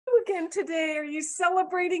again today? Are you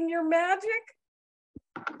celebrating your magic?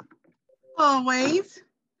 Always.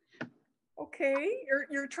 Okay,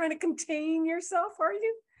 you're trying to contain yourself, are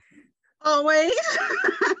you? Always.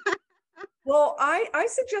 Well, I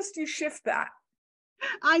suggest you shift that.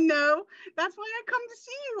 I know. That's why I come to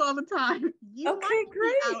see you all the time. You Okay, like to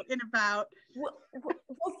great. be out and about.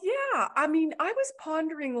 Well, yeah. I mean, I was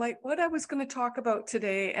pondering like what I was going to talk about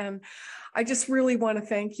today, and I just really want to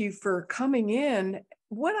thank you for coming in.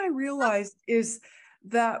 What I realized is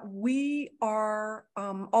that we are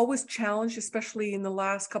always challenged, especially in the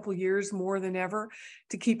last couple of years more than ever,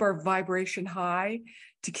 to keep our vibration high,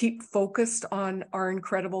 to keep focused on our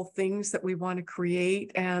incredible things that we want to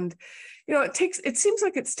create. And, you know, it seems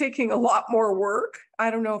like it's taking a lot more work.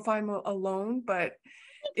 I don't know if I'm alone, but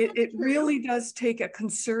it really does take a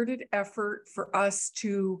concerted effort for us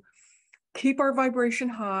to keep our vibration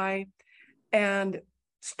high and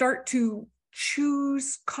start to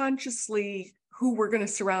choose consciously who we're going to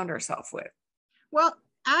surround ourselves with. Well,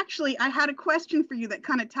 actually, I had a question for you that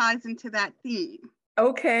kind of ties into that theme.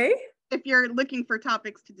 Okay. If you're looking for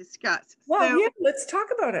topics to discuss. Well, yeah, let's talk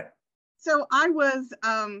about it. So I was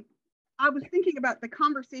thinking about the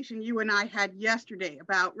conversation you and I had yesterday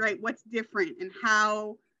about, right, what's different and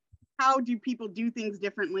how do people do things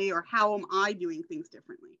differently, or how am I doing things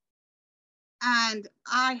differently? And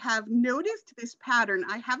I have noticed this pattern.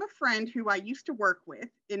 I have a friend who I used to work with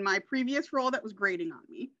in my previous role that was grading on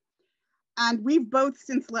me. And we've both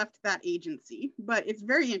since left that agency, but it's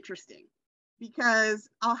very interesting because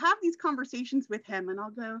I'll have these conversations with him and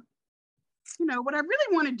I'll go, you know, what I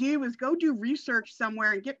really want to do is go do research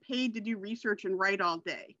somewhere and get paid to do research and write all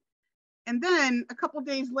day. And then a couple of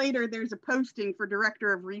days later, there's a posting for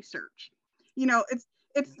director of research. You know,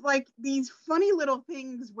 it's like these funny little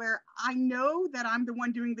things where I know that I'm the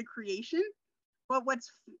one doing the creation, but what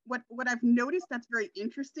I've noticed that's very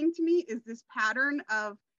interesting to me is this pattern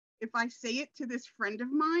of, if I say it to this friend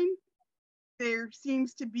of mine, there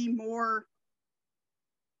seems to be more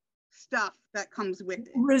stuff that comes with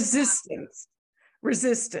it. Resistance.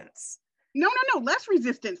 No, less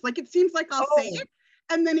resistance. Like, it seems like I'll say it,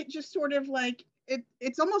 and then it just sort of like,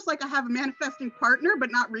 it's almost like I have a manifesting partner,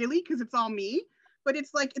 but not really, because it's all me. But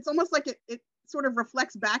it's like, it's almost like it sort of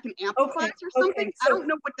reflects back and amplifies or something. Okay, so, I don't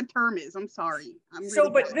know what the term is. I'm sorry.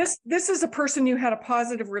 But this is a person you had a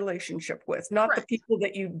positive relationship with, not Correct. The people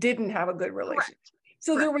that you didn't have a good relationship. Correct.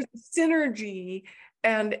 So Correct. There was synergy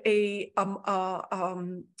and a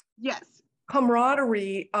yes,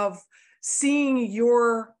 camaraderie of seeing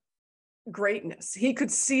your greatness. He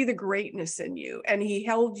could see the greatness in you, and he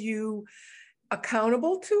held you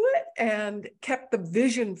accountable to it and kept the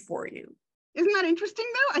vision for you. Isn't that interesting,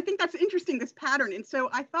 though? I think that's interesting, this pattern. And so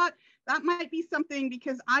I thought that might be something,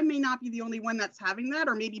 because I may not be the only one that's having that,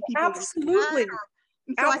 or maybe people. Absolutely.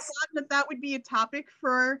 And so I thought that would be a topic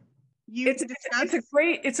for you to discuss.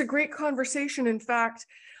 It's a great conversation. In fact,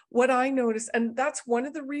 what I noticed, and that's one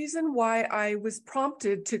of the reasons why I was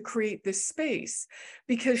prompted to create this space,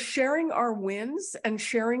 because sharing our wins and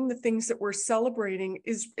sharing the things that we're celebrating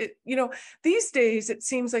you know, these days, it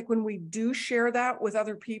seems like when we do share that with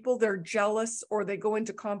other people, they're jealous, or they go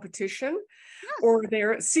into competition, yes. Or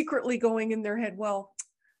they're secretly going in their head, well,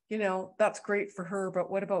 you know, that's great for her,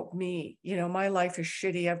 but what about me? You know, my life is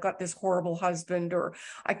shitty. I've got this horrible husband, or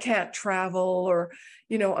I can't travel, or,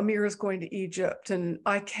 you know, Amirah's going to Egypt and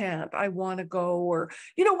I can't, I want to go, or,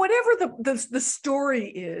 you know, whatever the story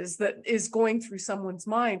is that is going through someone's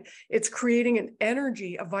mind, it's creating an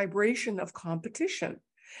energy, a vibration of competition.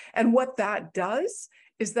 And what that does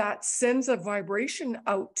is that sends a vibration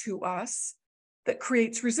out to us that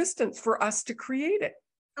creates resistance for us to create it.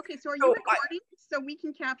 Okay, so are you recording so we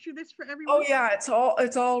can capture this for everyone? Oh yeah, it's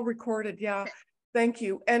all recorded. Yeah, okay. Thank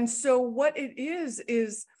you. And so what it is,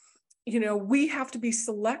 you know, we have to be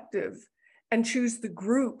selective and choose the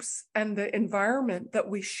groups and the environment that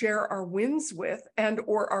we share our wins with and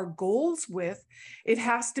or our goals with. It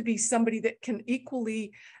has to be somebody that can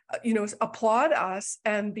equally, you know, applaud us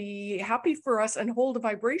and be happy for us and hold a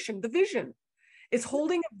vibration, the vision. It's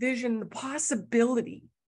holding a vision, the possibility.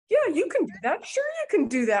 Yeah, you can do that. Sure, you can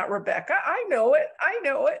do that, Rebecca. I know it.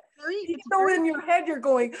 Even though in your head you're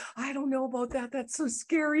going, I don't know about that. That's so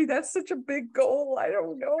scary. That's such a big goal. I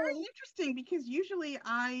don't know. Very interesting, because usually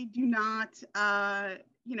I do not,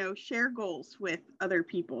 you know, share goals with other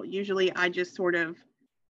people. Usually I just sort of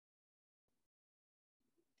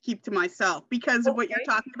keep to myself because of what you're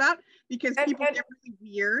talking about, because people get really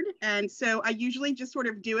weird. And so I usually just sort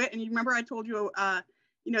of do it. And you remember I told you,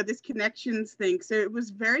 you know, this connections thing. So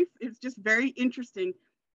it's just very interesting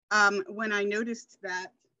when I noticed that.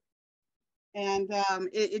 And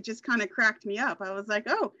it just kind of cracked me up. I was like,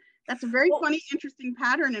 oh, That's a very Well, funny, interesting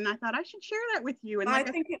pattern. And I thought I should share that with you. And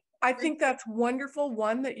like I think that's wonderful.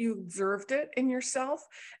 One, that you observed it in yourself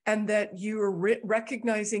and that you are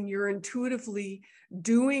recognizing you're intuitively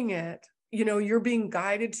doing it. You know, you're being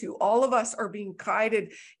guided to, all of us are being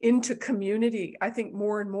guided into community. I think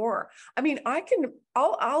more and more. I mean,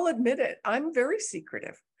 I'll admit it. I'm very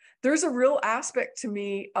secretive. There's a real aspect to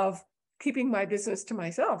me of keeping my business to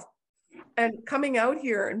myself, and coming out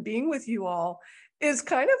here and being with you all is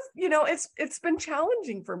kind of, you know, it's been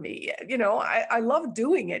challenging for me. You know, I love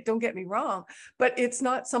doing it, don't get me wrong, but it's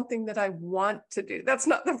not something that I want to do. That's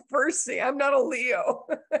not the first thing. I'm not a Leo.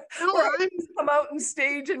 no, Where I I'm just come out on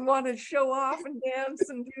stage and want to show off and dance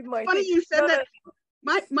and do my funny thing. you said that.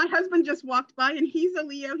 My husband just walked by and he's a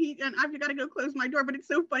Leo. And I've got to go close my door. But it's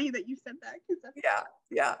so funny that you said that.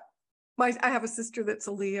 Yeah. I have a sister that's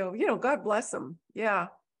a Leo. You know, God bless him. Yeah.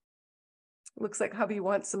 Looks like hubby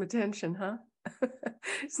wants some attention, huh?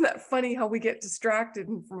 Isn't that funny how we get distracted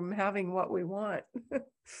from having what we want?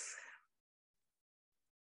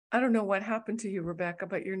 I don't know what happened to you, Rebecca,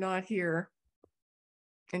 but you're not here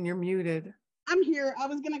and you're muted. I'm here. I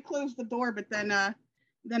was going to close the door, but then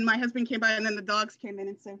my husband came by and then the dogs came in.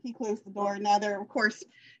 And so he closed the door. Now they're, of course,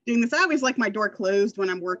 doing this. I always like my door closed when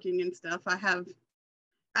I'm working and stuff. I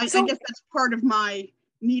guess that's part of my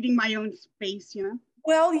needing my own space, you know?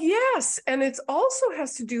 Well, yes. And it also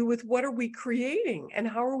has to do with what are we creating and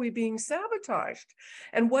how are we being sabotaged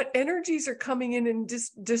and what energies are coming in and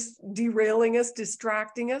just derailing us,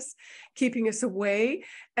 distracting us, keeping us away.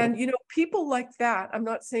 And, you know, people like that, I'm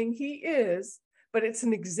not saying he is, but it's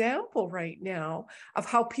an example right now of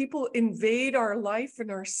how people invade our life and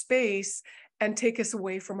our space and take us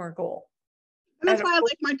away from our goal. And that's why I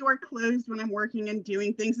like my door closed when I'm working and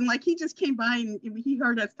doing things. And like he just came by and he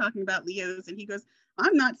heard us talking about Leos and he goes,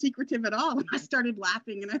 I'm not secretive at all. And I started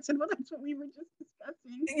laughing and I said, well, that's what we were just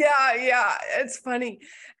discussing. Yeah, it's funny.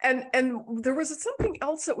 And there was something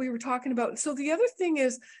else that we were talking about. So the other thing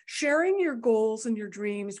is sharing your goals and your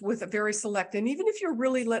dreams with a very select, and even if you're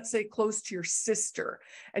really, let's say, close to your sister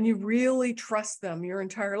and you really trust them your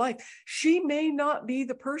entire life, she may not be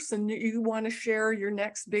the person that you want to share your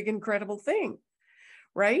next big, incredible thing.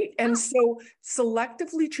 Right. And so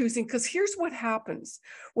selectively choosing, because here's what happens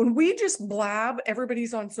when we just blab,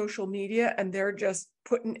 everybody's on social media and they're just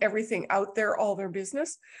putting everything out there, all their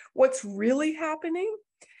business. What's really happening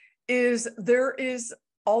is there is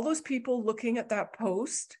all those people looking at that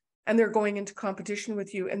post and they're going into competition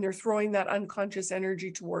with you and they're throwing that unconscious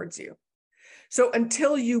energy towards you. So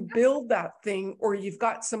until you build that thing or you've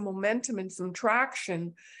got some momentum and some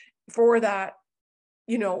traction for that,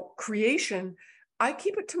 you know, creation, I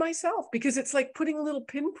keep it to myself because it's like putting little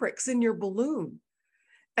pinpricks in your balloon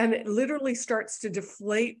and it literally starts to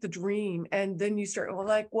deflate the dream. And then you start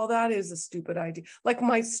well, that is a stupid idea. Like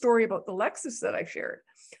my story about the Lexus that I shared.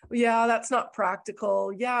 Yeah, that's not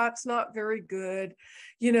practical. Yeah, it's not very good.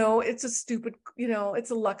 You know, it's a stupid, you know,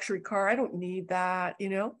 it's a luxury car. I don't need that, you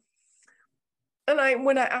know. And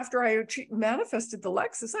after I manifested the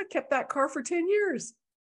Lexus, I kept that car for 10 years.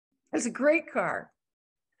 It's a great car.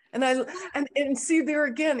 And see there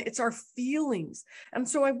again, it's our feelings. And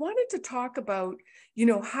so I wanted to talk about, you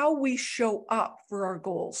know, how we show up for our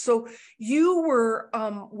goals. So you were,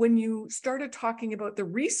 when you started talking about the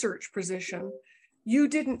research position, you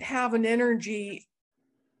didn't have an energy.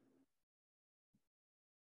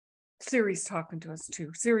 Siri's talking to us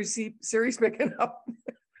too. Siri's picking up.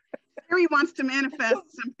 Siri wants to manifest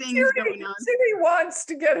some things going on. Siri wants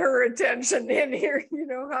to get her attention in here, you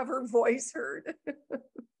know, have her voice heard.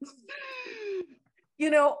 You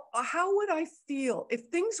know, how would I feel if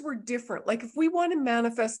things were different? Like if we want to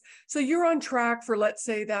manifest, so you're on track for, let's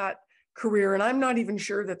say, that career, and I'm not even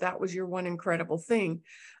sure that that was your one incredible thing,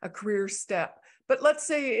 a career step, but let's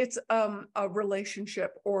say it's a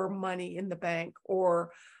relationship or money in the bank or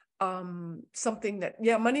something that,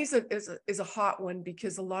 yeah, money is a hot one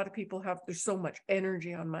because a lot of people there's so much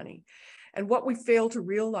energy on money. And what we fail to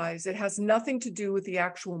realize, it has nothing to do with the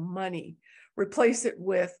actual money. Replace it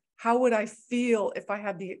with, how would I feel if I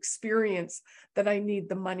had the experience that I need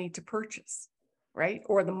the money to purchase, right?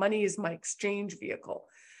 Or the money is my exchange vehicle.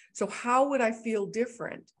 So how would I feel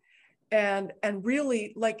different? And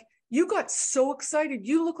really, like, you got so excited.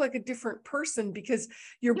 You look like a different person because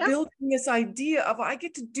you're building this idea of, I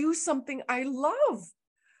get to do something I love.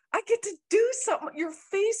 I get to do something. Your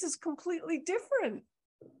face is completely different.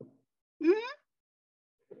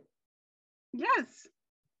 Mm-hmm. Yes.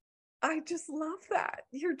 I just love that.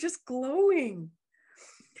 You're just glowing.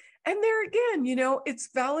 And there again, you know, it's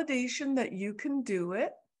validation that you can do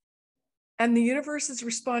it. And the universe is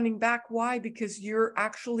responding back. Why? Because you're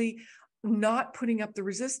actually not putting up the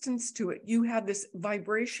resistance to it. You had this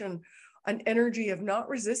vibration, an energy of not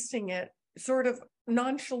resisting it, sort of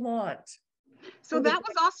nonchalant. So that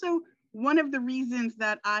was also one of the reasons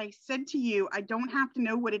that I said to you, I don't have to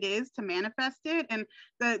know what it is to manifest it. And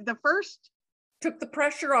the first took the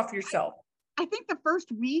pressure off yourself. I think the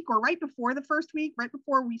first week or right before the first week, right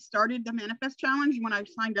before we started the Manifest Challenge, when I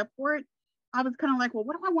signed up for it, I was kind of like, well,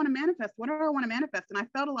 what do I want to manifest? What do I want to manifest? And I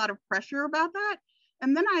felt a lot of pressure about that.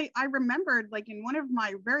 And then I remembered, like, in one of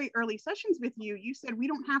my very early sessions with you, you said we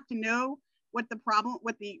don't have to know what the problem,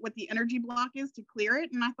 what the energy block is to clear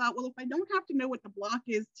it. And I thought, well, if I don't have to know what the block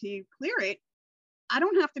is to clear it, I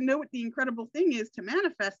don't have to know what the incredible thing is to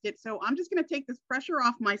manifest it. So I'm just going to take this pressure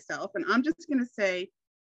off myself, and I'm just going to say,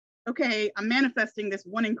 okay, I'm manifesting this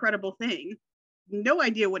one incredible thing. No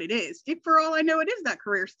idea what it is. If for all I know, it is that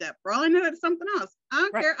career step. For all I know, it's something else. I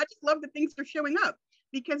don't care. I just love that things are showing up.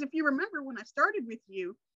 Because if you remember when I started with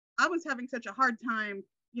you, I was having such a hard time,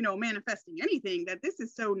 manifesting anything, that this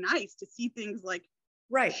is so nice to see things like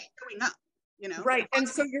showing up. Right. And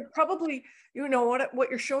so you're probably, what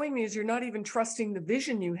you're showing me is you're not even trusting the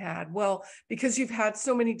vision you had. Well, because you've had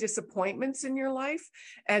so many disappointments in your life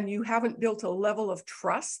and you haven't built a level of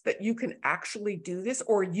trust that you can actually do this,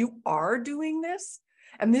 or you are doing this.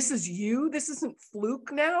 And this is you. This isn't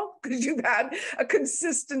fluke now, because you've had a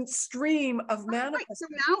consistent stream of manifestation. So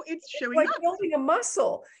now it's showing like up. Building a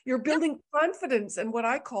muscle. You're building confidence and what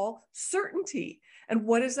I call certainty. And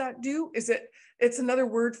what does that do? It's another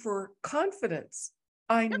word for confidence.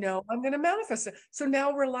 I know I'm going to manifest it. So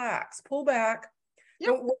now relax, pull back.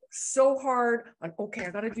 Don't work so hard on, okay, I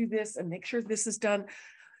got to do this and make sure this is done.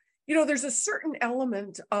 There's a certain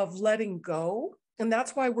element of letting go. And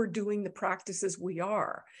that's why we're doing the practices we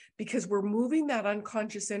are, because we're moving that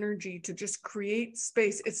unconscious energy to just create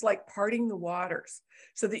space. It's like parting the waters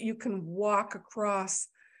so that you can walk across,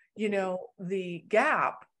 the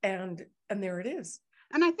gap, and there it is.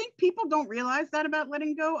 And I think people don't realize that about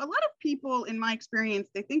letting go. A lot of people, in my experience,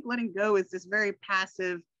 they think letting go is this very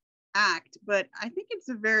passive act, but I think it's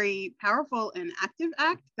a very powerful and active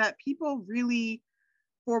act that people really,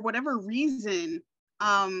 for whatever reason,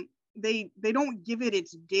 they don't give it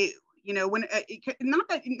its due. When not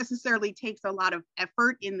that it necessarily takes a lot of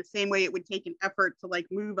effort in the same way it would take an effort to like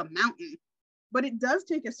move a mountain, but it does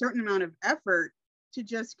take a certain amount of effort to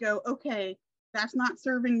just go, okay, that's not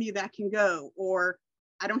serving me, that can go, or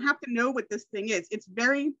I don't have to know what this thing is. It's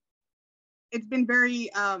been very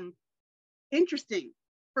interesting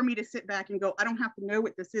for me to sit back and go, I don't have to know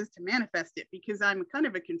what this is to manifest it, because I'm kind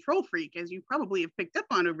of a control freak, as you probably have picked up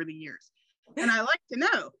on over the years. And I like to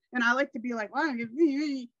know, and I like to be like, wow,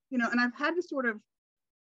 and I've had to sort of,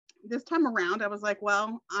 this time around, I was like,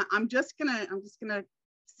 well, I'm just gonna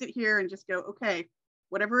sit here and just go, okay,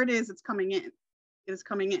 whatever it is, it's coming in. It is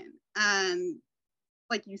coming in. And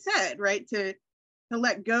like you said, right, to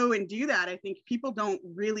let go and do that, I think people don't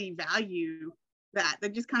really value that. They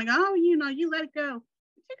just kind of go, oh, you let it go.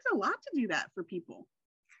 It takes a lot to do that for people.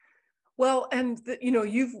 Well, and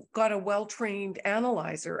you've got a well-trained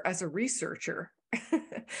analyzer as a researcher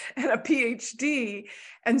and a PhD.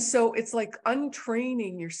 And so it's like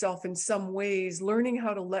untraining yourself in some ways, learning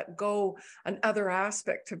how to let go another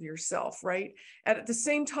aspect of yourself, right? And at the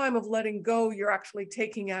same time of letting go, you're actually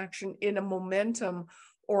taking action in a momentum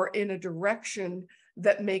or in a direction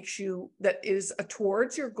that is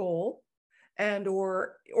towards your goal, and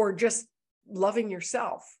or just loving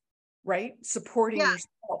yourself, right? Supporting yourself.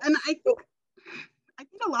 And I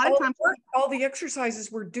think a lot of times all the exercises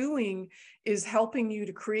we're doing is helping you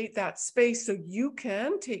to create that space so you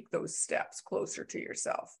can take those steps closer to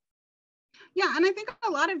yourself. Yeah, and I think a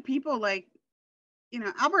lot of people, like,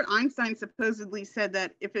 Albert Einstein supposedly said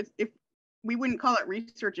that if we wouldn't call it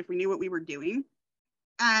research if we knew what we were doing.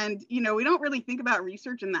 And, we don't really think about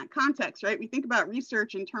research in that context, right? We think about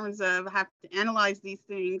research in terms of having to analyze these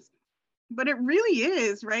things. But it really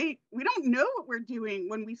is, right? We don't know what we're doing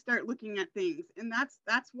when we start looking at things. And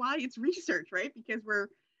that's why it's research, right? Because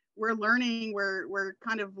we're learning, we're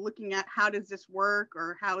kind of looking at how does this work,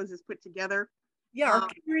 or how is this put together? Yeah, our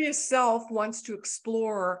curious self wants to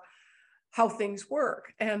explore how things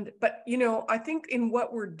work. But I think in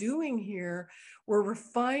what we're doing here, we're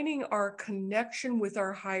refining our connection with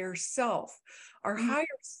our higher self. Our higher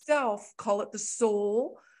self, call it the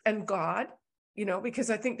soul and God, because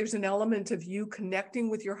I think there's an element of you connecting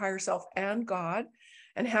with your higher self and God,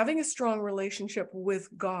 and having a strong relationship with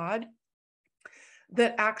God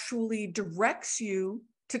that actually directs you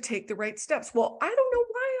to take the right steps. Well, I don't know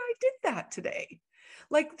why I did that today.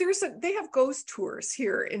 Like they have ghost tours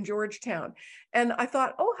here in Georgetown. And I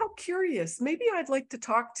thought, oh, how curious. Maybe I'd like to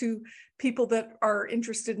talk to people that are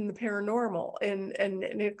interested in the paranormal and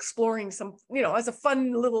exploring some, as a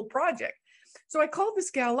fun little project. So I called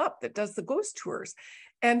this gal up that does the ghost tours,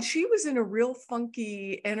 and she was in a real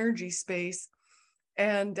funky energy space.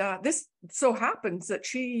 And this so happens that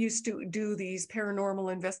she used to do these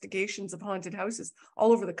paranormal investigations of haunted houses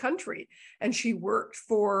all over the country. And she worked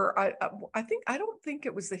for, I don't think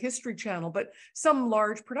it was the History Channel, but some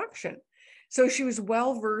large production. So she was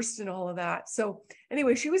well versed in all of that. So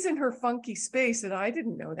anyway, she was in her funky space, and I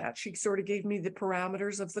didn't know that. She sort of gave me the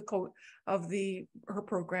parameters of her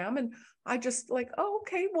program, and I just like, oh,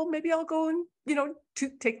 okay, well, maybe I'll go and to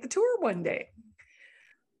take the tour one day.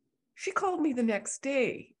 She called me the next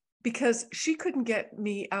day because she couldn't get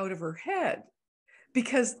me out of her head,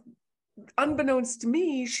 because unbeknownst to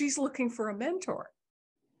me, she's looking for a mentor,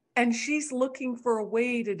 and she's looking for a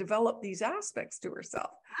way to develop these aspects to herself.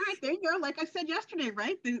 All right, there you go. Like I said yesterday,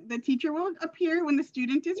 right? The teacher will appear when the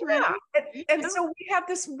student is ready. And so we had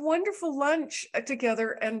this wonderful lunch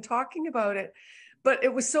together and talking about it. But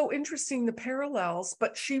it was so interesting, the parallels,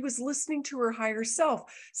 but she was listening to her higher self.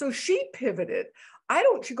 So she pivoted.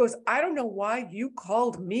 She goes, I don't know why you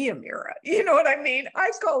called me Amirah. You know what I mean?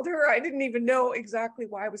 I called her. I didn't even know exactly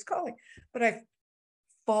why I was calling, but I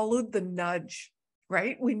followed the nudge,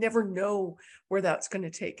 right? We never know where that's going to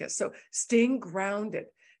take us. So staying grounded,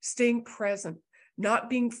 staying present, not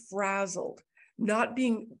being frazzled, not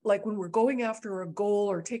being like when we're going after a goal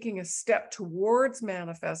or taking a step towards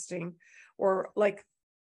manifesting, or like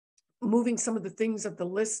moving some of the things of the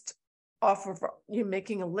list off of you,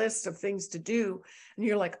 making a list of things to do. And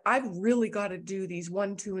you're like, I've really got to do these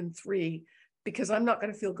 1, 2, and 3, because I'm not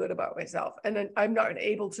going to feel good about myself. And then I'm not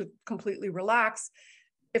able to completely relax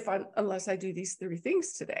unless I do these 3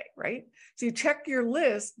 things today, right? So you check your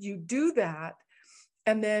list, you do that.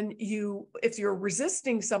 And then if you're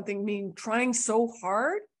resisting something, trying so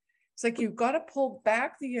hard, it's like, you've got to pull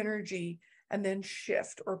back the energy and then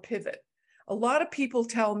shift or pivot. A lot of people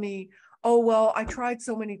tell me, oh, well, I tried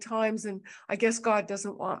so many times and I guess God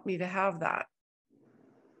doesn't want me to have that.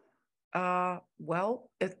 Well,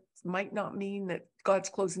 it might not mean that God's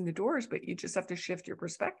closing the doors, but you just have to shift your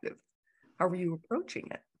perspective. How are you approaching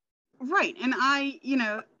it? Right. And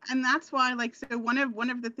and that's why, like, so one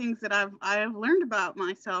of the things that I've learned about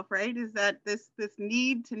myself, right, is that this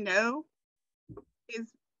need to know is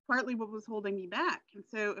partly what was holding me back. And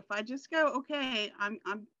so if I just go, okay, I'm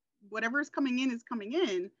whatever is coming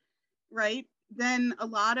in, right, then a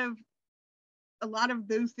lot of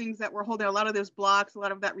those things that were holding, a lot of those blocks, a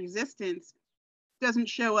lot of that resistance doesn't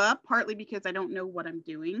show up, partly because I don't know what I'm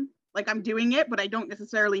doing. Like, I'm doing it, but I don't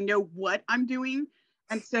necessarily know what I'm doing.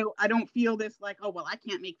 And so I don't feel this like, oh, well, I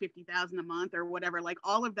can't make 50,000 a month or whatever. Like,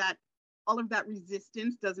 all of that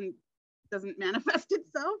resistance doesn't manifest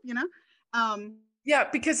itself, Yeah,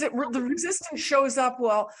 because the resistance shows up,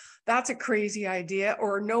 well, that's a crazy idea,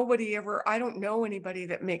 or I don't know anybody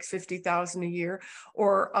that makes 50,000 a year,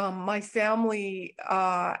 or my family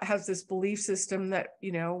has this belief system that,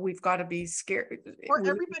 we've got to be scared. Or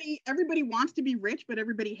everybody wants to be rich, but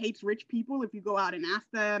everybody hates rich people if you go out and ask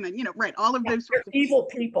them, and, right, all of those sorts of evil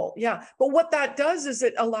people. Yeah. But what that does is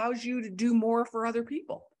it allows you to do more for other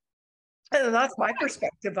people. And that's my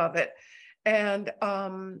perspective of it. And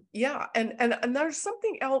and there's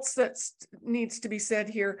something else that needs to be said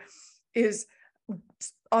here, is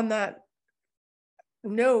on that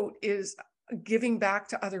note, is giving back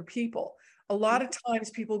to other people. A lot of times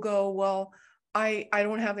people go, well, I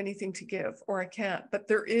don't have anything to give, or I can't, but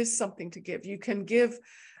there is something to give. You can give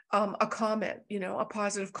a comment, a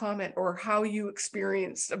positive comment, or how you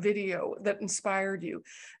experienced a video that inspired you.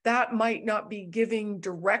 That might not be giving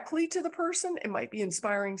directly to the person. It might be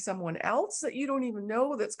inspiring someone else that you don't even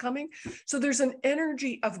know that's coming. So there's an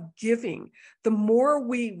energy of giving. The more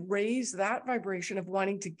we raise that vibration of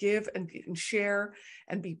wanting to give and share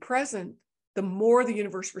and be present, the more the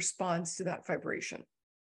universe responds to that vibration.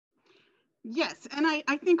 Yes. And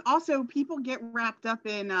I think also people get wrapped up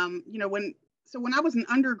in, when I was an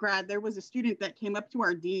undergrad, there was a student that came up to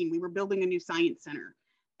our dean. We were building a new science center,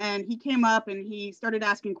 and he came up and he started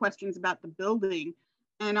asking questions about the building.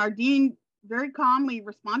 And our dean very calmly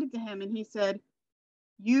responded to him, and he said,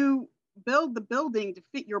 you build the building to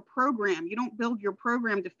fit your program. You don't build your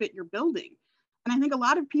program to fit your building. And I think a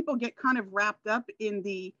lot of people get kind of wrapped up in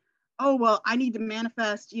the, oh, well, I need to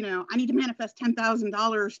manifest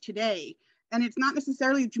 $10,000 today. And it's not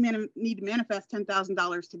necessarily that you need to manifest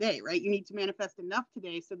 $10,000 today, right? You need to manifest enough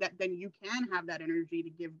today so that then you can have that energy to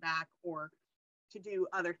give back or to do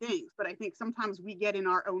other things. But I think sometimes we get in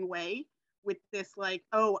our own way with this, like,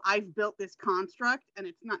 oh, I've built this construct, and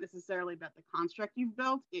it's not necessarily about the construct you've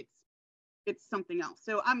built, it's something else.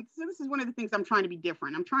 So this is one of the things I'm trying to be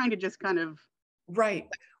different. I'm trying to just kind of Right.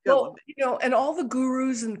 go Well, and all the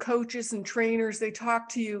gurus and coaches and trainers, they talk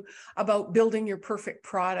to you about building your perfect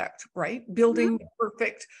product, right? Building the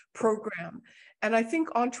perfect program. And I think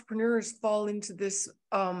entrepreneurs fall into this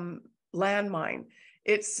landmine.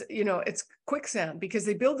 It's, it's quicksand, because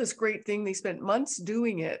they build this great thing, they spent months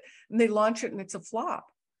doing it, and they launch it and it's a flop.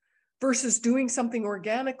 Versus doing something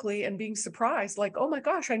organically and being surprised, like, oh my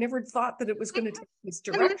gosh, I never thought that it was going to take this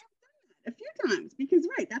direction. A few times, because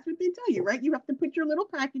that's what they tell you, right? You have to put your little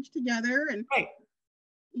package together, and right.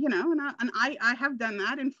 And I have done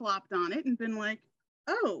that and flopped on it and been like,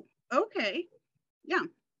 oh, okay, yeah.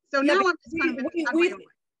 So now I'm just kind of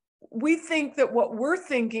we think that what we're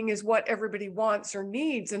thinking is what everybody wants or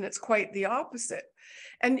needs, and it's quite the opposite.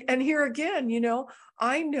 And here again,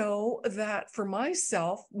 I know that for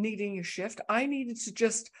myself, needing a shift, I needed to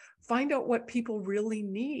just find out what people really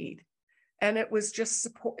need. And it was just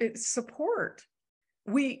support.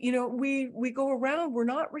 We go around, we're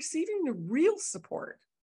not receiving the real support.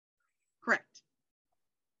 Correct.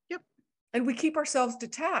 Yep. And we keep ourselves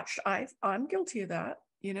detached. I'm guilty of that,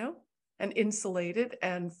 and insulated,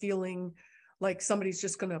 and feeling like somebody's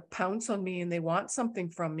just going to pounce on me and they want something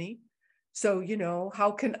from me. So,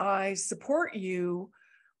 how can I support you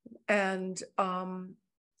and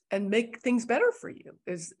make things better for you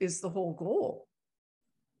is the whole goal.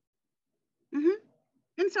 Mm-hmm.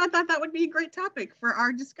 And so I thought that would be a great topic for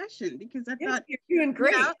our discussion, because I thought you're doing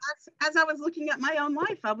great. As I was looking at my own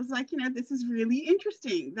life, I was like, this is really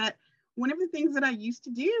interesting. That one of the things that I used to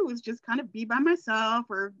do was just kind of be by myself,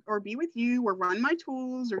 or be with you, or run my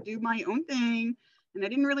tools, or do my own thing. And I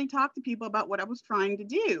didn't really talk to people about what I was trying to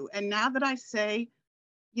do. And now that I say,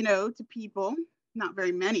 to people, not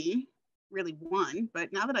very many, really one,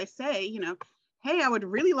 but now that I say, hey, I would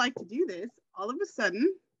really like to do this, all of a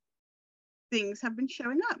sudden, things have been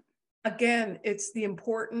showing up. Again, it's the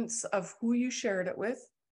importance of who you shared it with.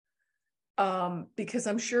 Because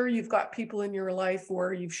I'm sure you've got people in your life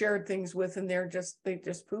where you've shared things with, and they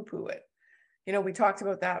just poo-poo it. We talked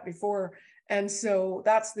about that before. And so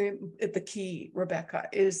that's the key, Rebecca,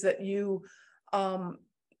 is that you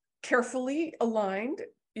carefully aligned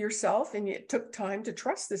yourself, and it took time to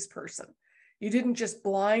trust this person. You didn't just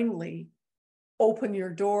blindly open your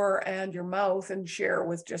door and your mouth and share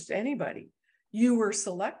with just anybody. You were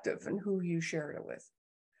selective in who you shared it with.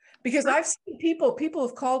 Because I've seen people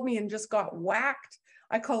have called me and just got whacked.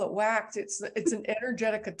 I call it whacked. It's an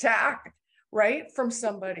energetic attack, right, from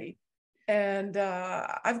somebody. And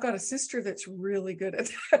I've got a sister that's really good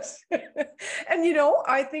at that. And,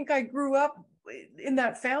 I think I grew up in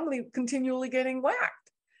that family continually getting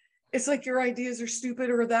whacked. It's like, your ideas are stupid,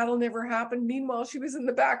 or that'll never happen. Meanwhile, she was in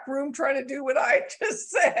the back room trying to do what I just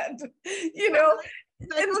said,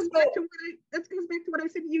 That goes back to what I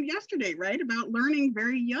said to you yesterday, right? About learning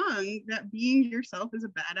very young that being yourself is a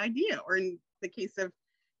bad idea. Or in the case of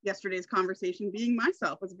yesterday's conversation, being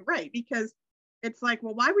myself was right. Because it's like,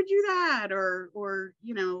 well, why would you do that? Or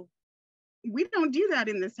we don't do that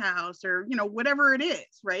in this house, or, whatever it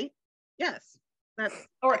is, right? Yes.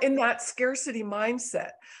 Or in that scarcity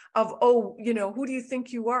mindset of, oh, who do you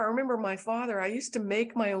think you are? I remember my father, I used to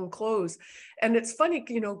make my own clothes. And it's funny,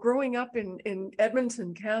 growing up in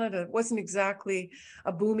Edmonton, Canada, it wasn't exactly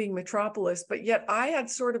a booming metropolis, but yet I had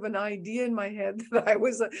sort of an idea in my head that I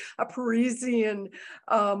was a Parisian,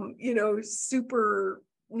 super,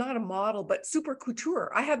 not a model, but super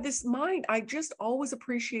couture. I had this mind. I just always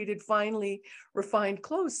appreciated finely refined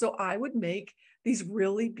clothes. So I would make these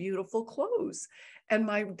really beautiful clothes. And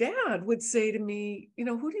my dad would say to me,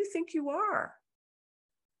 who do you think you are?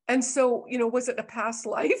 And so, was it a past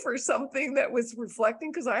life or something that was reflecting?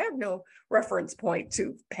 Because I have no reference point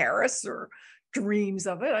to Paris or dreams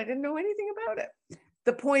of it. I didn't know anything about it.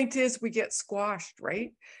 The point is, we get squashed,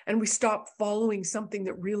 right? And we stop following something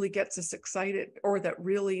that really gets us excited, or that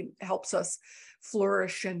really helps us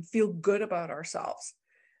flourish and feel good about ourselves.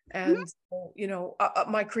 And,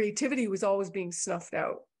 my creativity was always being snuffed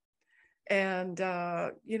out. And,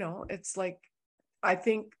 it's like, I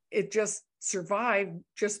think it just survived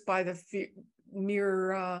just by the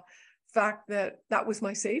mere fact that was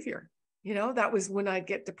my savior. That was when I'd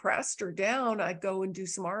get depressed or down, I'd go and do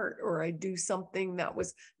some art, or I'd do something that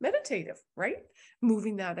was meditative, right?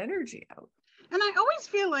 Moving that energy out. And I always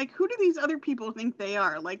feel like, who do these other people think they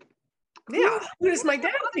are? Like, who does my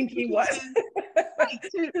dad think he was? Right,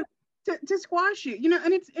 to squash you,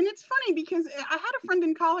 and it's funny, because I had a friend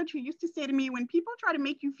in college who used to say to me, when people try to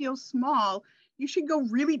make you feel small, you should go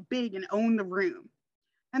really big and own the room.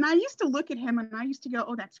 And I used to look at him and I used to go,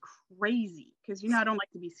 oh, that's crazy. Because, I don't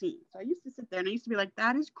like to be seen. So I used to sit there and I used to be like,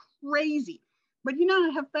 that is crazy. But,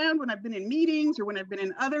 I have found when I've been in meetings or when I've been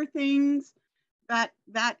in other things that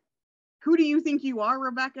who do you think you are,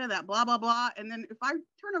 Rebecca? That blah, blah, blah. And then if I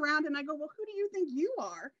turn around and I go, well, who do you think you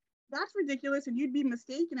are? That's ridiculous. And you'd be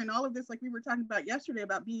mistaken. And all of this, like we were talking about yesterday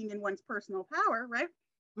about being in one's personal power, right?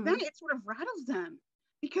 Mm-hmm. Then it sort of rattles them.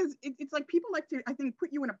 Because it's like people like to, I think, put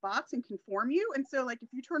you in a box and conform you. And so, like, if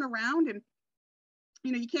you turn around and,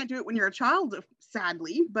 you can't do it when you're a child,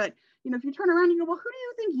 sadly, but, if you turn around and you go, well, who do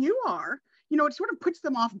you think you are? It sort of puts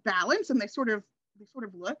them off balance and they sort of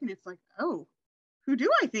look and it's like, oh, who do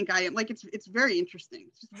I think I am? Like, it's very interesting.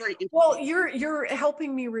 It's just very interesting. Well, you're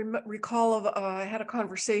helping me recall of, I had a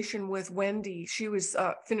conversation with Wendy. She was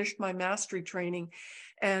finished my mastery training,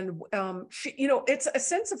 and she, it's a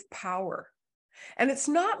sense of power. And it's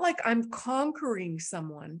not like I'm conquering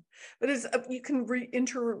someone, but you can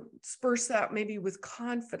intersperse that maybe with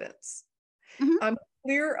confidence. Mm-hmm. I'm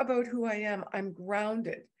clear about who I am. I'm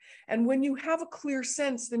grounded. And when you have a clear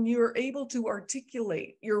sense, then you're able to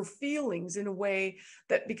articulate your feelings in a way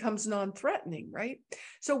that becomes non-threatening, right?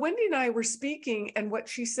 So Wendy and I were speaking, and what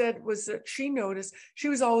she said was that she noticed she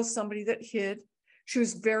was always somebody that hid. She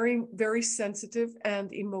was very, very sensitive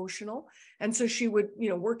and emotional. And so she would,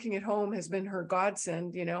 working at home has been her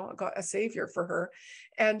godsend, a savior for her.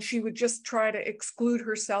 And she would just try to exclude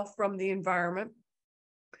herself from the environment.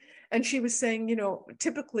 And she was saying,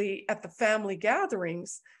 typically at the family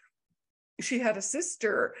gatherings, she had a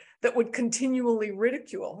sister that would continually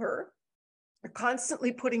ridicule her,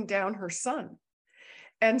 constantly putting down her son.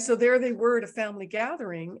 And so there they were at a family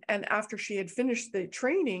gathering. And after she had finished the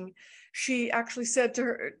training, she actually said to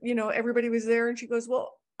her, everybody was there. And she goes,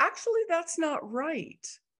 well, actually, that's not right.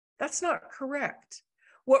 That's not correct.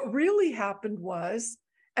 What really happened was,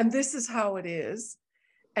 and this is how it is,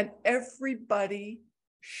 and everybody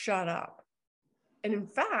shut up. And in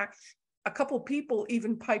fact, a couple people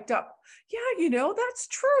even piped up, yeah, that's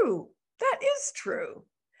true. That is true.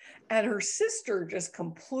 And her sister just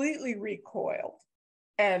completely recoiled.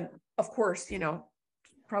 And of course,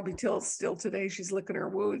 probably still today, she's licking her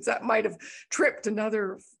wounds. That might have flipped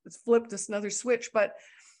another switch, but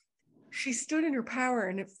she stood in her power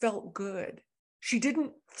and it felt good. She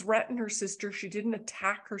didn't threaten her sister. She didn't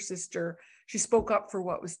attack her sister. She spoke up for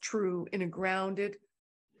what was true in a grounded,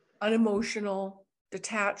 unemotional,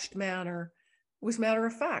 detached manner. It was matter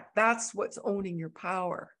of fact. That's what's owning your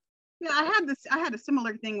power. Yeah, I had a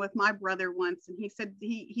similar thing with my brother once, and he said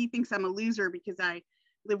he thinks I'm a loser because I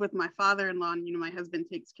live with my father-in-law, and my husband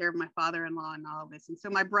takes care of my father-in-law and all of this. And so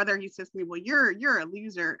my brother, he says to me, well, you're a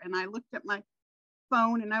loser. And I looked at my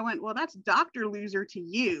phone and I went, well, that's Dr. Loser to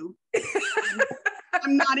you.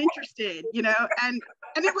 I'm not interested, and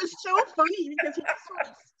it was so funny because he just sort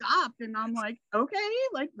of stopped and I'm like, okay,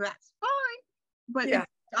 like that's fine. But yeah.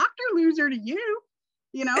 It's Dr. Loser to you,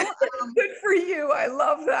 Good for you. I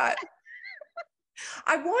love that.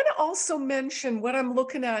 I want to also mention what I'm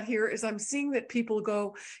looking at here is I'm seeing that people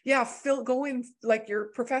go, yeah, go in, like your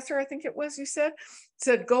professor, I think it was, you said,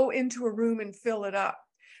 go into a room and fill it up.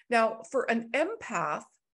 Now, for an empath,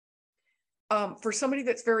 for somebody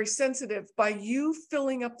that's very sensitive, by you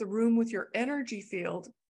filling up the room with your energy field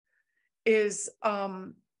is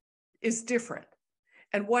different.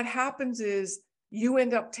 And what happens is you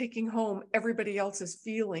end up taking home everybody else's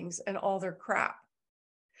feelings and all their crap.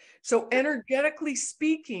 So energetically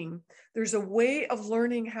speaking, there's a way of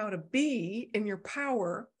learning how to be in your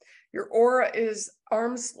power. Your aura is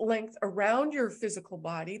arm's length around your physical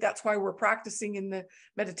body. That's why we're practicing in the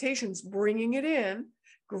meditations, bringing it in,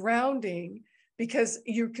 grounding, because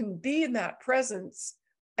you can be in that presence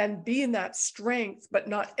and be in that strength, but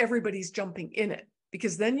not everybody's jumping in it,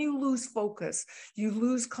 because then you lose focus, you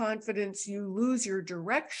lose confidence, you lose your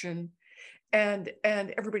direction. And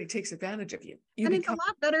everybody takes advantage of you. It's a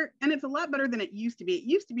lot better. And it's a lot better than it used to be. It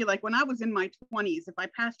used to be like when I was in my 20s, if I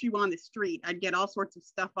passed you on the street, I'd get all sorts of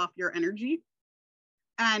stuff off your energy.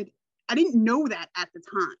 And I didn't know that at the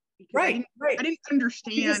time. Right. I didn't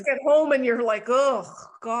understand. You just get home and you're like, oh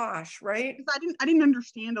gosh, right? Because I didn't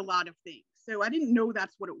understand a lot of things. So I didn't know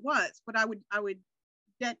that's what it was. But I would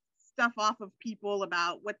get stuff off of people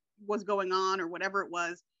about what was going on or whatever it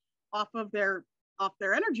was off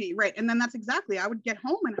their energy, right? And then that's exactly, I would get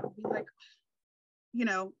home and I would be like,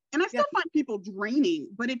 and I still find people draining,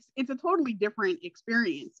 but it's a totally different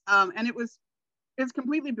experience. And it's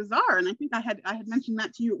completely bizarre. And I think I had mentioned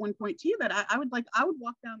that to you at one point too, that I would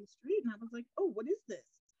walk down the street and I was like, oh, what is this?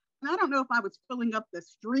 And I don't know if I was filling up the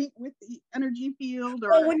street with the energy field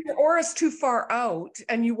Well, or, when your aura's too far out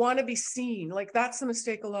and you want to be seen, like that's the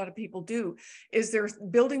mistake a lot of people do, is they're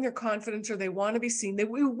building their confidence or they want to be seen.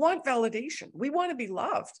 We want validation. We want to be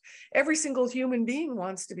loved. Every single human being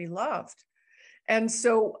wants to be loved. And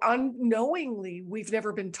so unknowingly, we've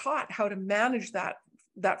never been taught how to manage that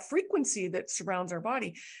frequency that surrounds our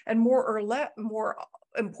body. And more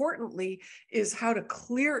importantly, is how to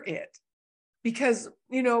clear it. Because,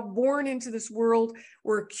 born into this world,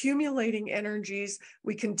 we're accumulating energies,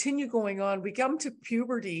 we continue going on, we come to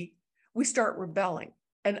puberty, we start rebelling.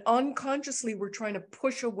 And unconsciously, we're trying to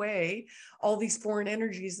push away all these foreign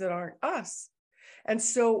energies that aren't us. And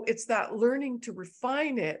so it's that learning to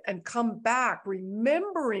refine it and come back,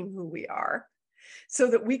 remembering who we are, so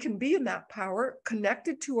that we can be in that power,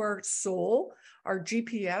 connected to our soul, our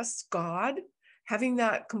GPS, God. Having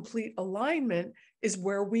that complete alignment is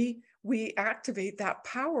where we activate that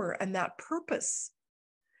power and that purpose.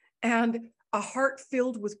 And a heart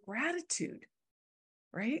filled with gratitude,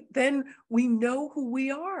 right? Then we know who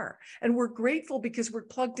we are and we're grateful because we're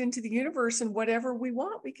plugged into the universe, and whatever we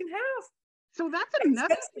want, we can have. so that's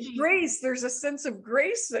another thing. Grace, there's a sense of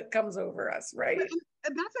grace that comes over us, right?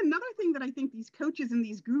 And that's another thing that I think these coaches and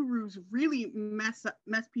these gurus really mess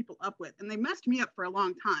people up with. And they messed me up for a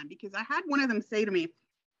long time, because I had one of them say to me,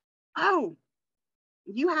 oh,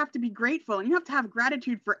 you have to be grateful and you have to have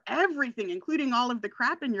gratitude for everything, including all of the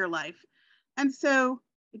crap in your life. And so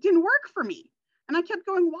it didn't work for me. And I kept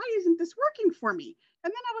going, why isn't this working for me?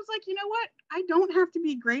 And then I was like, you know what? I don't have to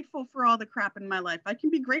be grateful for all the crap in my life. I can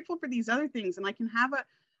be grateful for these other things, and I can have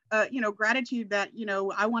gratitude that,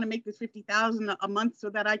 I want to make this 50,000 a month so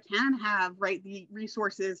that I can have, right, the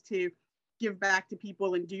resources to give back to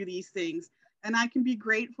people and do these things. And I can be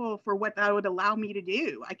grateful for what that would allow me to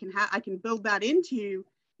do. I can build that into,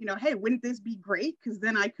 hey, wouldn't this be great? Because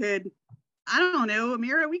then I don't know,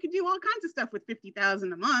 Amirah, we could do all kinds of stuff with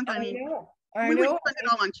 50,000 a month. I mean, we wouldn't spend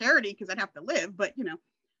it all on charity because I'd have to live, but Well,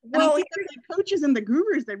 and I think that the coaches and the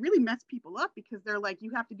gurus, they really mess people up, because they're like,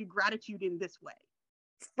 you have to do gratitude in this way.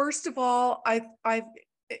 First of all, I've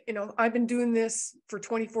been doing this for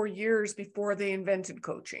 24 years before they invented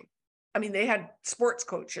coaching. I mean, they had sports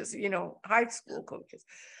coaches, high school coaches.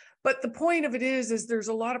 But the point of it is there's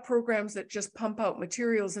a lot of programs that just pump out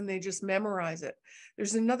materials and they just memorize it.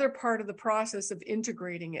 There's another part of the process of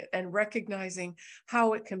integrating it and recognizing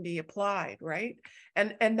how it can be applied, right?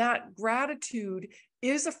 And that gratitude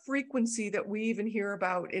is a frequency that we even hear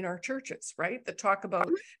about in our churches, right? That talk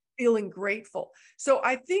about feeling grateful. So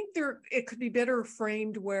I think it could be better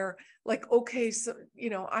framed where, like, okay, so,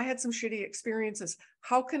 I had some shitty experiences.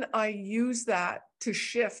 How can I use that to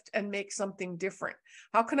shift and make something different?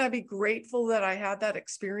 How can I be grateful that I had that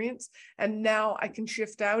experience and now I can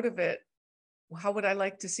shift out of it? How would I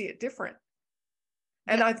like to see it different?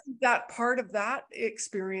 And yeah. I think that part of that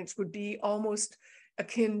experience would be almost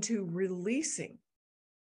akin to releasing.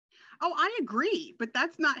 Oh, I agree, but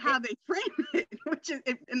that's not how they frame it,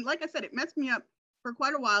 and like I said, it messed me up for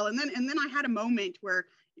quite a while. And then I had a moment where,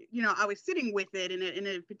 I was sitting with it in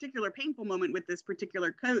a particular painful moment with this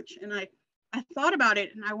particular coach. And I thought about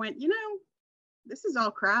it and I went, this is all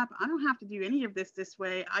crap. I don't have to do any of this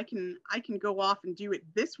way. I can go off and do it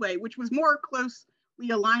this way, which was more closely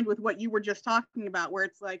aligned with what you were just talking about, where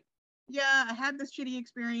it's like, yeah, I had this shitty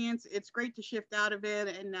experience. It's great to shift out of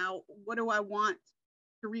it. And now what do I want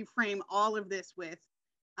to reframe all of this with?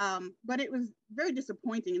 But it was very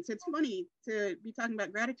disappointing. And so it's funny to be talking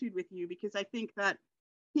about gratitude with you, because I think that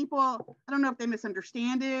people, I don't know if they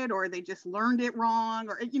misunderstand it or they just learned it wrong,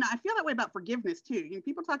 or, I feel that way about forgiveness too.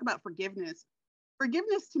 People talk about forgiveness.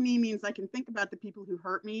 Forgiveness to me means I can think about the people who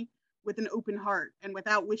hurt me with an open heart and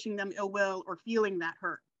without wishing them ill will or feeling that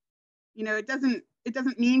hurt. It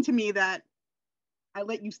doesn't mean to me that I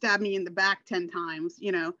let you stab me in the back 10 times,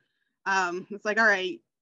 it's like, all right,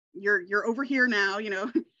 you're over here now,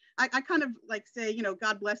 I kind of like say,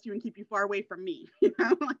 God bless you and keep you far away from me,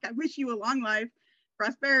 like I wish you a long life,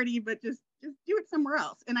 prosperity, but just do it somewhere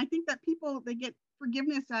else. And I think that people, they get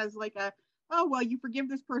forgiveness as like oh, well, you forgive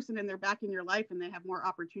this person and they're back in your life and they have more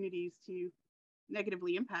opportunities to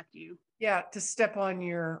negatively impact you. Yeah, to step on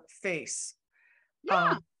your face.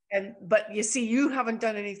 Yeah. But you see, you haven't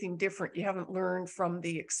done anything different. You haven't learned from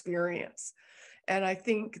the experience. And I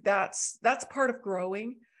think that's part of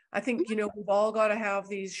growing. I think, we've all got to have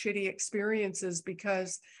these shitty experiences,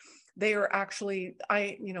 because they are actually,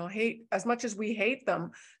 hate, as much as we hate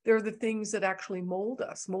them, they're the things that actually mold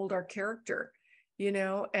us, mold our character,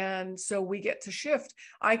 and so we get to shift.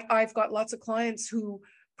 I've got lots of clients who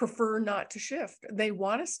prefer not to shift. They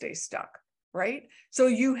want to stay stuck. right? So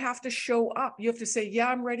you have to show up. You have to say, yeah,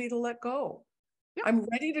 I'm ready to let go. Yep. I'm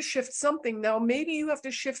ready to shift something. Now, maybe you have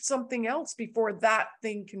to shift something else before that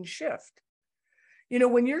thing can shift. You know,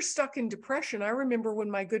 when you're stuck in depression, I remember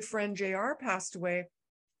when my good friend JR passed away,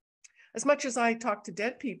 as much as I talk to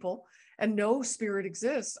dead people and know spirit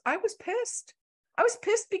exists, I was pissed. I was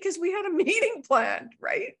pissed because we had a meeting planned,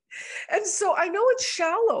 right? And so I know it's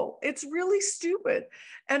shallow. It's really stupid.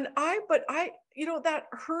 But I, you know, that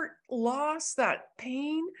hurt, loss, that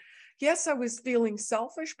pain. Yes, I was feeling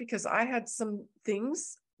selfish because I had some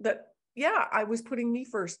things that, yeah, I was putting me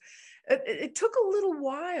first. It took a little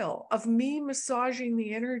while of me massaging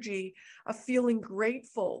the energy of feeling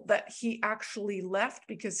grateful that he actually left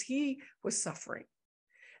because he was suffering.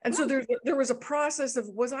 And so there was a process of,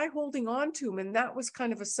 was I holding on to him? And that was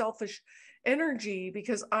kind of a selfish energy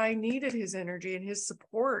because I needed his energy and his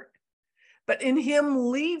support. But in him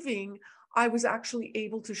leaving, I was actually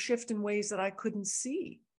able to shift in ways that I couldn't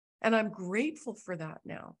see. And I'm grateful for that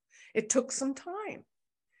now. It took some time.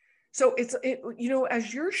 So you know,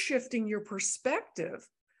 as you're shifting your perspective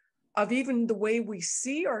of even the way we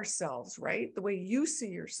see ourselves, right? The way you see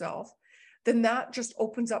yourself, then that just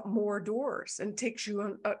opens up more doors and takes you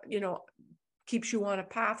on, you know, keeps you on a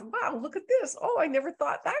path. Wow, look at this. Oh, I never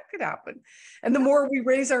thought that could happen. And the more we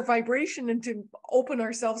raise our vibration and to open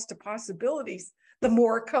ourselves to possibilities, the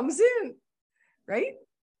more it comes in, right?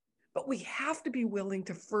 But we have to be willing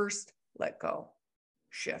to first let go,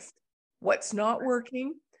 shift what's not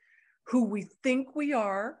working, who we think we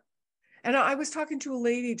are. And I was talking to a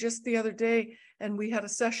lady just the other day, and we had a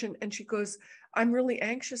session, and she goes, I'm really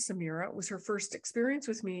anxious, Amirah. It was her first experience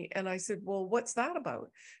with me. And I said, well, what's that about?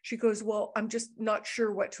 She goes, well, I'm just not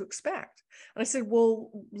sure what to expect. And I said,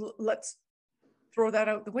 well, let's throw that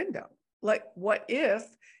out the window. Like, what if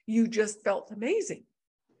you just felt amazing?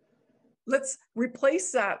 Let's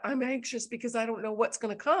replace that. I'm anxious because I don't know what's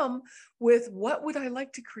going to come with what would I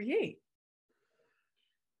like to create?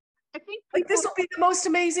 I think like this will be the most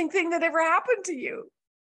amazing thing that ever happened to you.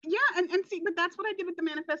 Yeah, and see, but that's what I did with the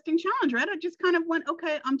manifesting challenge, right? I just kind of went,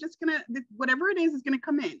 okay, I'm just gonna, whatever it is gonna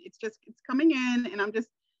come in. It's coming in, and I'm just,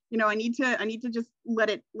 you know, I need to just let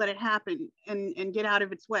it happen and get out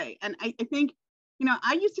of its way. And I think, you know,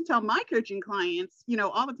 I used to tell my coaching clients, you know,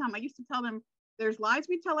 all the time. I used to tell them, there's lies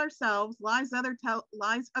we tell ourselves, lies other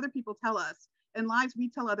people tell us, and lies we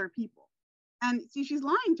tell other people. And see, she's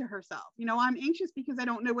lying to herself. You know, I'm anxious because I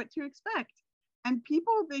don't know what to expect. And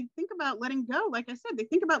people, they think about letting go. Like I said, they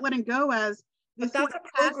think about letting go as this. But that's a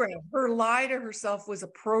program. Her lie to herself was a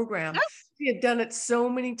program. Yes. She had done it so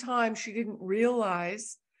many times, she didn't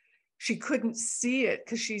realize, she couldn't see it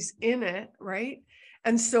because she's in it, right?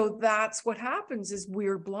 And so that's what happens, is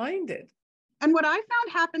we're blinded. And what I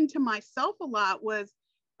found happened to myself a lot was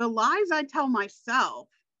the lies I tell myself,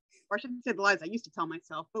 or I shouldn't say the lies I used to tell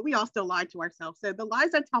myself, but we all still lie to ourselves. So the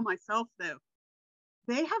lies I tell myself, though,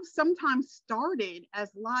 they have sometimes started as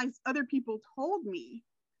lies other people told me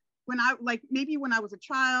when I, like, maybe when I was a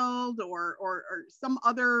child or some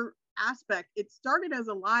other aspect. It started as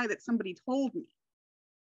a lie that somebody told me.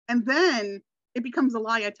 And then it becomes a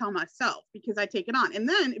lie I tell myself because I take it on. And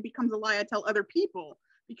then it becomes a lie I tell other people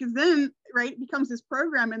because then, right, it becomes this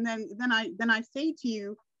program. And then I say to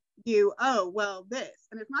you, oh, well, this,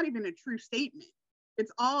 and it's not even a true statement.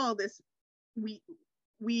 It's all this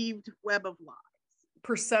weaved web of lies.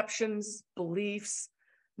 Perceptions, beliefs,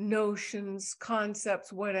 notions,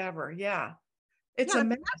 concepts, whatever. Yeah. It's a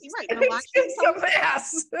mess. Right. It's a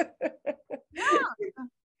mess.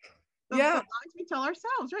 The lies we tell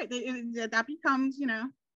ourselves, right? That becomes, you know,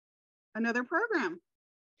 another program.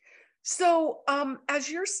 So as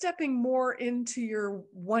you're stepping more into your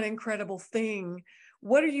one incredible thing,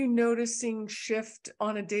 what are you noticing shift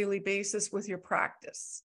on a daily basis with your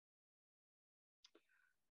practice?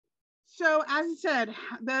 So as I said,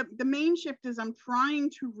 the main shift is I'm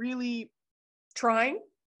trying to really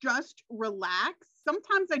just relax.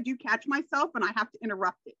 Sometimes I do catch myself and I have to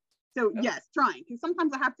interrupt it. So yes, trying, because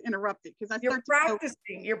sometimes I have to interrupt it because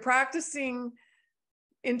you're practicing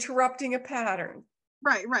interrupting a pattern.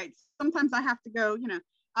 Right. Sometimes I have to go, you know,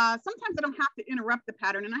 sometimes I don't have to interrupt the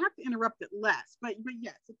pattern and I have to interrupt it less. But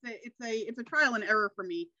yes, it's a trial and error for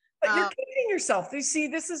me. But you're kidding yourself. You see,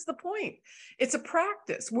 this is the point. It's a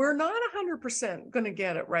practice. We're not 100% going to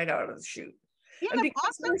get it right out of the chute. Yeah, and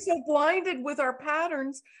because we're so blinded with our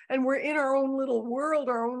patterns and we're in our own little world,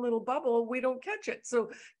 our own little bubble, we don't catch it.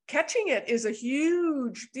 So catching it is a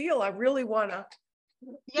huge deal. I really want to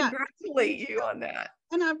congratulate you on that.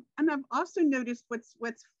 And I've also noticed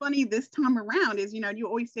what's funny this time around is, you know, you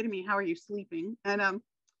always say to me, how are you sleeping? And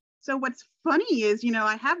So what's funny is, you know,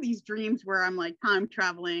 I have these dreams where I'm like time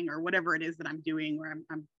traveling or whatever it is that I'm doing, where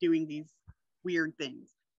I'm doing these weird things.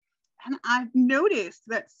 And I've noticed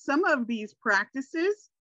that some of these practices,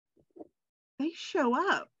 they show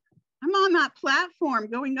up. I'm on that platform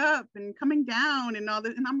going up and coming down and all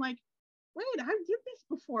this. And I'm like, wait, I did this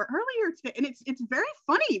before earlier today. And it's very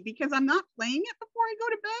funny because I'm not playing it before I go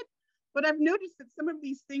to bed. But I've noticed that some of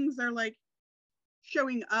these things are like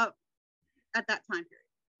showing up at that time period.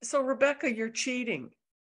 So Rebecca, you're cheating.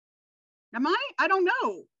 Am I? I don't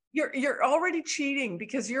know. You're already cheating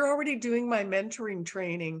because you're already doing my mentoring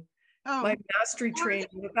training, my mastery training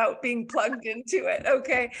without being plugged into it.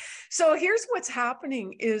 Okay. So here's what's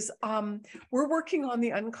happening is we're working on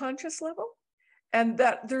the unconscious level, and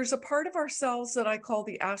that there's a part of ourselves that I call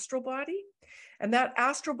the astral body. And that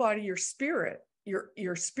astral body, your spirit,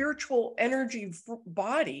 your spiritual energy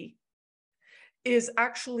body is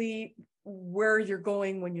actually where you're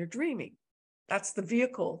going when you're dreaming. That's the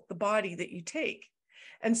vehicle, the body that you take.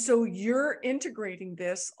 And so you're integrating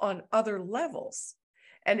this on other levels,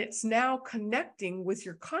 and it's now connecting with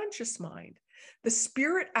your conscious mind. The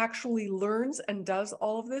spirit actually learns and does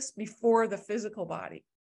all of this before the physical body.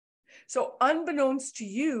 So unbeknownst to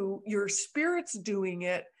you, your spirit's doing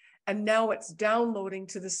it, and now it's downloading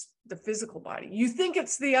to the physical body. You think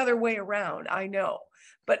it's the other way around, I know,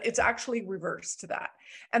 but it's actually reversed to that.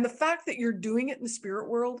 And the fact that you're doing it in the spirit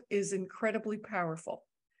world is incredibly powerful,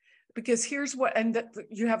 because here's what, and that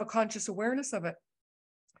you have a conscious awareness of it.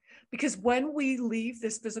 Because when we leave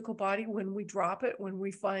this physical body, when we drop it, when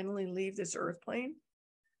we finally leave this earth plane,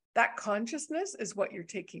 that consciousness is what you're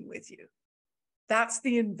taking with you. That's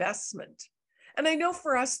the investment. And I know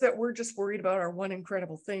for us that we're just worried about our one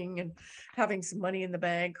incredible thing and having some money in the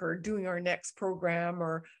bank or doing our next program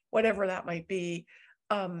or whatever that might be.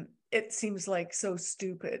 It seems like so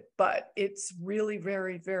stupid, but it's really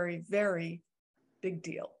very, very, very big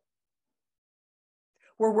deal.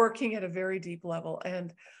 We're working at a very deep level,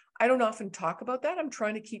 and I don't often talk about that. I'm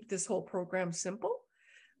trying to keep this whole program simple,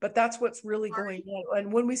 but that's what's really going on.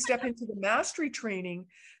 And when we step into the mastery training,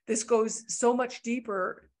 this goes so much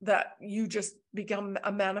deeper that you just become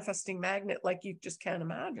a manifesting magnet like you just can't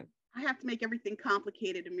imagine. I have to make everything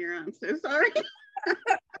complicated, Amirah. I'm so sorry.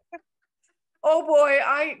 Oh boy,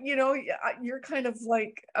 you're kind of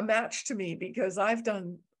like a match to me, because I've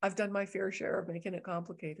done my fair share of making it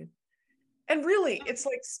complicated. And really, it's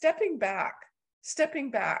like stepping back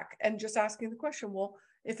and just asking the question, well,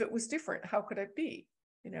 if it was different, how could it be?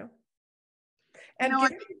 You know? And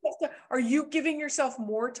are you giving yourself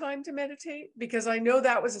more time to meditate? Because I know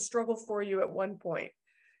that was a struggle for you at one point.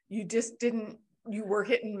 You just didn't, you were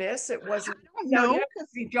hit and miss. It wasn't, you have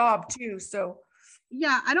a job too. So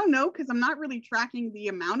yeah, I don't know, because I'm not really tracking the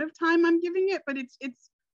amount of time I'm giving it, but it's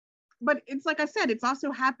like I said, it's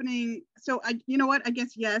also happening. So you know what, I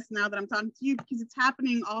guess, yes, now that I'm talking to you, because it's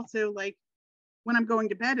happening also like when I'm going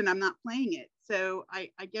to bed and I'm not playing it. So I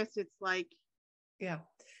guess it's like, yeah.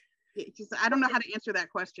 Just, I don't know how to answer that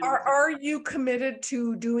question. Are you committed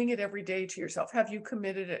to doing it every day to yourself? Have you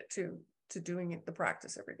committed it to doing it, the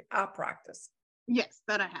practice every day? Practice. Yes,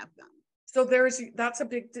 that I have done. So that's a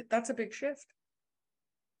big shift.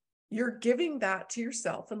 You're giving that to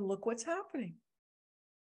yourself, and look what's happening.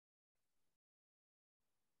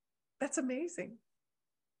 That's amazing.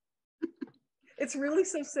 It's really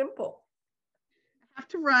so simple. I have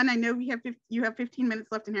to run. I know you have 15 minutes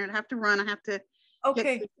left in here. I have to run. I have to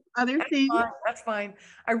get other things. That's fine.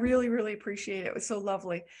 I really, really appreciate it. It was so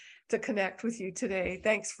lovely to connect with you today.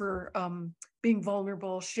 Thanks for being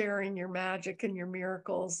vulnerable, sharing your magic and your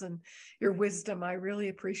miracles and your wisdom. I really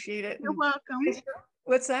appreciate it. You're welcome.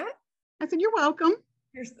 What's that? I said, you're welcome.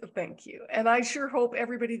 Thank you. And I sure hope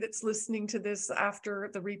everybody that's listening to this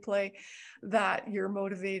after the replay, that you're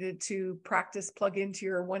motivated to practice, plug into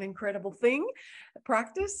your one incredible thing,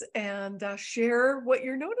 practice, and share what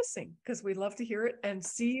you're noticing, because we'd love to hear it. And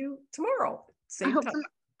see you tomorrow. Same time.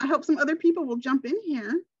 I hope some other people will jump in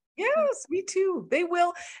here. Yes, me too. They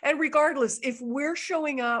will. And regardless, if we're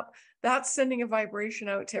showing up, that's sending a vibration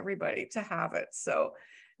out to everybody to have it. So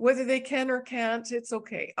whether they can or can't, it's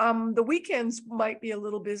okay. The weekends might be a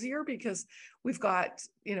little busier because we've got,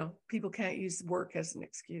 people can't use work as an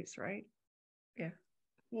excuse, right? Yeah.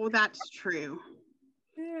 Well, that's true.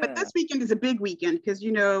 Yeah. But this weekend is a big weekend because,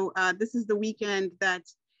 this is the weekend that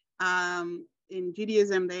in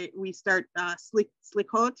Judaism, we start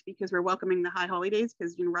Slichot, because we're welcoming the high holidays,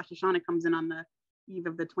 because, Rosh Hashanah comes in on the eve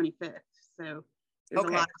of the 25th. So there's a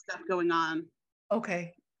lot of stuff going on.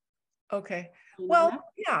 Okay. Well,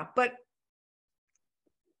 yeah, but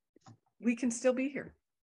we can still be here.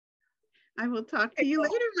 I will talk to you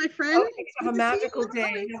later, my friend. Okay, have a magical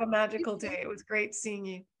day. Have a magical day. It was great seeing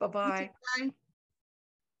you. Bye-bye. Bye.